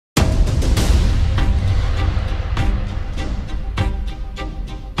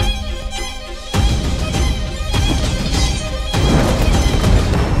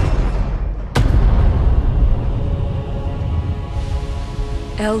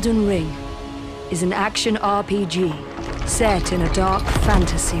Elden Ring is an action RPG set in a dark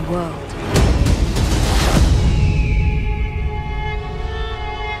fantasy world.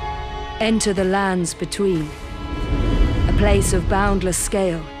 Enter the lands between, a place of boundless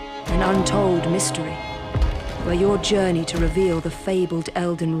scale and untold mystery, where your journey to reveal the fabled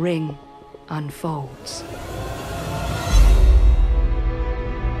Elden Ring unfolds.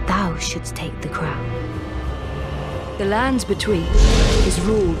 Thou shouldst take the crown. The lands between is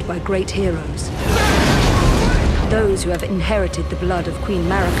ruled by great heroes, those who have inherited the blood of Queen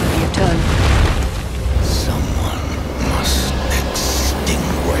Marika the Eternal. Someone must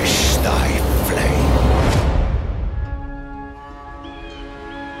extinguish thy flame.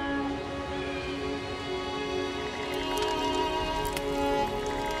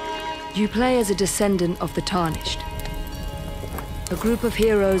 You play as a descendant of the Tarnished, a group of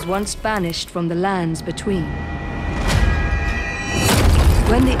heroes once banished from the lands between.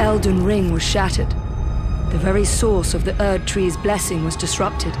 When the Elden Ring was shattered, the very source of the Erd Tree's blessing was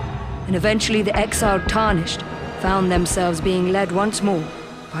disrupted, and eventually the exiled Tarnished found themselves being led once more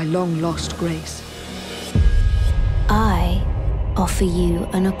by long-lost grace. I offer you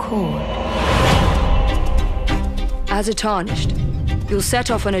an accord. As a Tarnished, you'll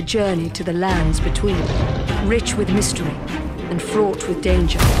set off on a journey to the lands between, rich with mystery and fraught with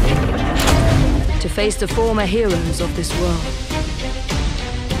danger, to face the former heroes of this world.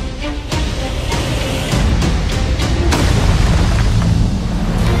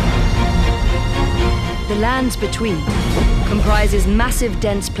 The lands between comprises massive,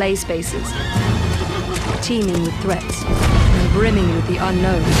 dense play spaces, teeming with threats and brimming with the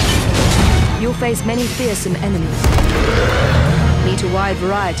unknown. You'll face many fearsome enemies, meet a wide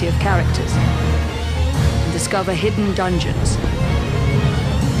variety of characters, and discover hidden dungeons.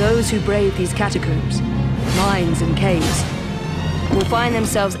 Those who brave these catacombs, mines and caves, will find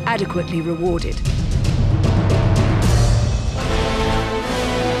themselves adequately rewarded.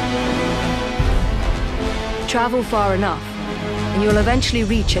 Travel far enough, and you'll eventually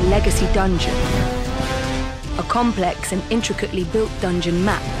reach a legacy dungeon. A complex and intricately built dungeon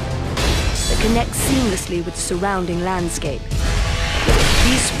map that connects seamlessly with the surrounding landscape.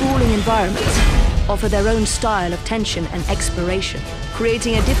 These sprawling environments offer their own style of tension and exploration,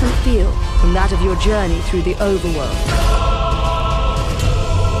 creating a different feel from that of your journey through the overworld.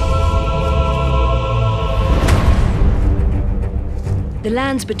 The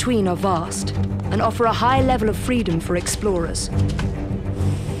lands between are vast and offer a high level of freedom for explorers.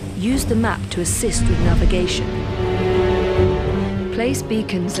 Use the map to assist with navigation. Place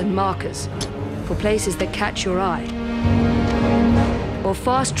beacons and markers for places that catch your eye, or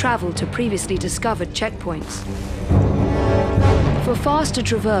fast travel to previously discovered checkpoints. For faster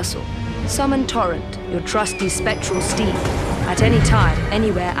traversal, summon Torrent, your trusty spectral steed, at any time,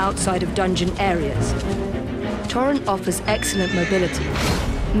 anywhere outside of dungeon areas. Torrent offers excellent mobility,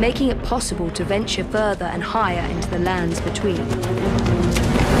 making it possible to venture further and higher into the lands between.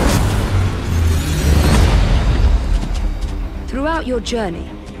 Throughout your journey,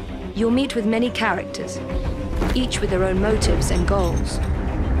 you'll meet with many characters, each with their own motives and goals.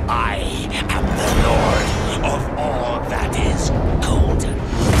 I am the lord of all that is golden.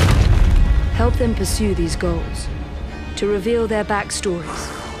 Help them pursue these goals, to reveal their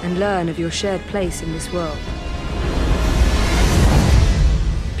backstories and learn of your shared place in this world.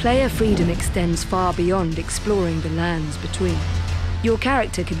 Player freedom extends far beyond exploring the lands between. Your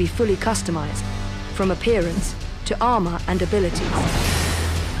character can be fully customized, from appearance to armor and abilities.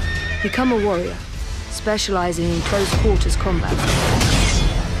 Become a warrior, specializing in close quarters combat.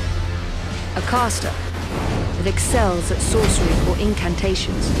 A caster that excels at sorcery or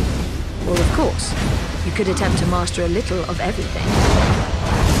incantations. Or of course, you could attempt to master a little of everything.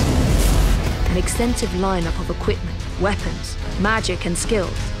 An extensive lineup of equipment, weapons, magic and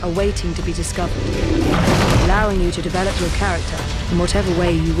skills are waiting to be discovered, allowing you to develop your character in whatever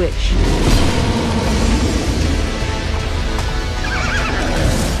way you wish.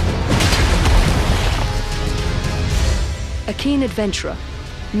 A keen adventurer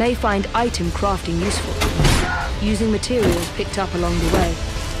may find item crafting useful, using materials picked up along the way.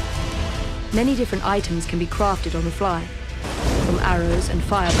 Many different items can be crafted on the fly, from arrows and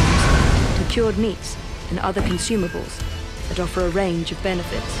firebombs to cured meats and other consumables that offer a range of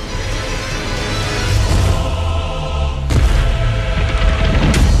benefits.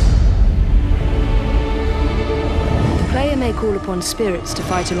 The player may call upon spirits to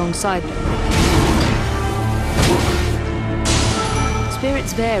fight alongside them.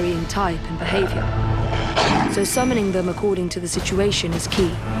 Spirits vary in type and behavior, so summoning them according to the situation is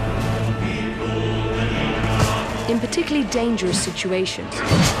key. In particularly dangerous situations,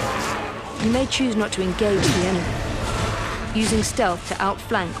 you may choose not to engage the enemy, using stealth to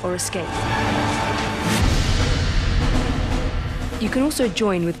outflank or escape. You can also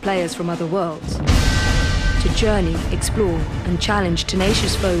join with players from other worlds to journey, explore, and challenge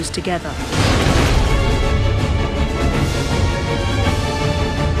tenacious foes together.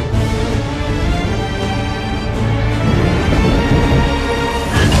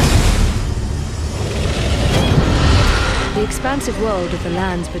 The expansive world of the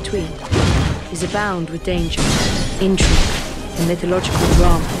lands between is abound with danger, intrigue, and mythological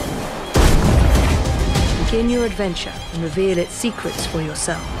drama. Begin your adventure and reveal its secrets for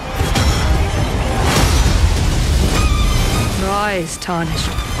yourself. Rise, Tarnished.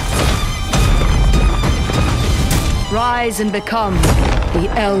 Rise and become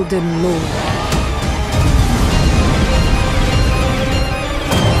the Elden Lord.